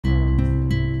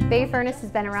Bay Furnace has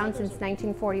been around since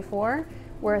 1944.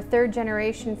 We're a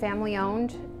third-generation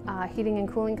family-owned heating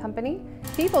and cooling company.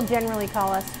 People generally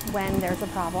call us when there's a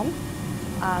problem.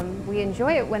 We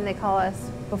enjoy it when they call us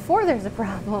before there's a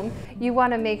problem. You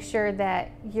want to make sure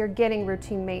that you're getting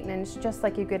routine maintenance just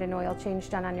like you get an oil change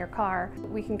done on your car.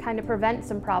 We can kind of prevent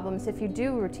some problems if you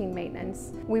do routine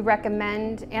maintenance. We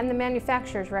recommend, and the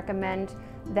manufacturers recommend,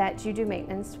 that you do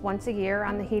maintenance once a year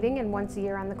on the heating and once a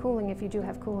year on the cooling if you do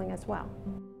have cooling as well.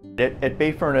 At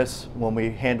Bay Furnace, when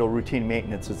we handle routine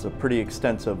maintenance, it's a pretty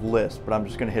extensive list, but I'm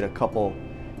just going to hit a couple,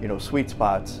 sweet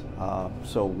spots.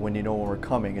 So when when we're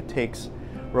coming, it takes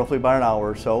roughly about an hour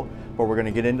or so, but we're going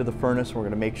to get into the furnace. We're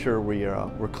going to make sure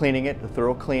we're cleaning it, a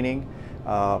thorough cleaning.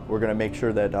 We're going to make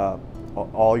sure that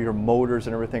all your motors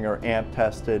and everything are amp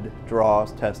tested,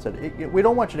 draws tested. We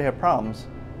don't want you to have problems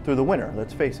through the winter.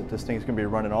 Let's face it, this thing's going to be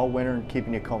running all winter and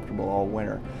keeping you comfortable all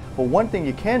winter. But one thing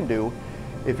you can do,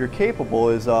 if you're capable,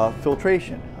 is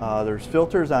filtration. There's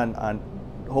filters on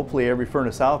hopefully every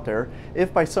furnace out there.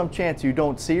 If by some chance you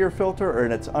don't see your filter or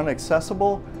it's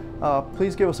inaccessible,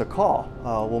 please give us a call.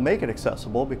 We'll make it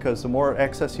accessible, because the more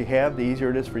access you have, the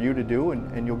easier it is for you to do,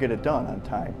 and you'll get it done on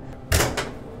time.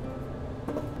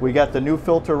 We got the new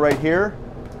filter right here,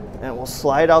 and we'll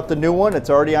slide out the new one.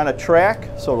 It's already on a track,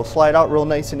 so it'll slide out real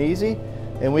nice and easy,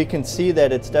 and we can see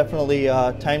that it's definitely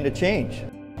time to change.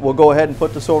 We'll go ahead and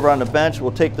put this over on the bench.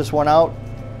 We'll take this one out,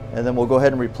 and then we'll go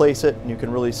ahead and replace it, and you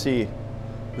can really see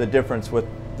the difference with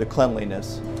the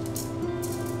cleanliness.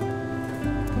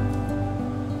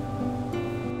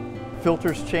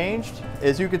 Filters changed.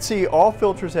 As you can see, all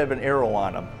filters have an arrow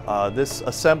on them. This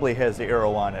assembly has the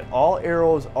arrow on it. All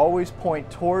arrows always point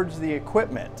towards the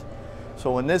equipment.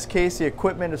 So in this case, the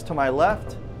equipment is to my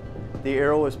left, the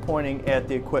arrow is pointing at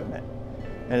the equipment.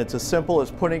 And it's as simple as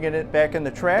putting it back in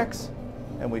the tracks,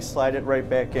 and we slide it right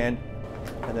back in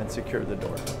and then secure the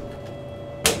door.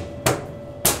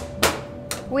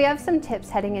 We have some tips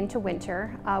heading into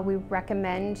winter. We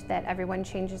recommend that everyone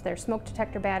changes their smoke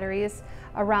detector batteries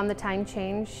around the time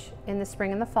change in the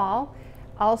spring and the fall.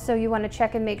 Also, you want to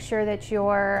check and make sure that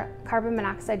your carbon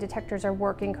monoxide detectors are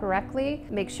working correctly.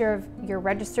 Make sure your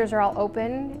registers are all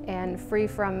open and free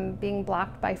from being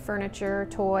blocked by furniture,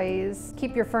 toys.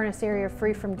 Keep your furnace area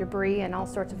free from debris and all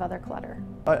sorts of other clutter.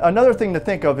 Another thing to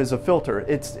think of is a filter.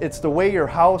 It's the way your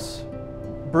house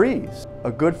breathes.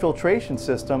 A good filtration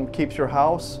system keeps your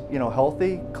house,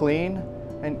 healthy, clean,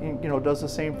 and does the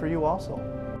same for you also.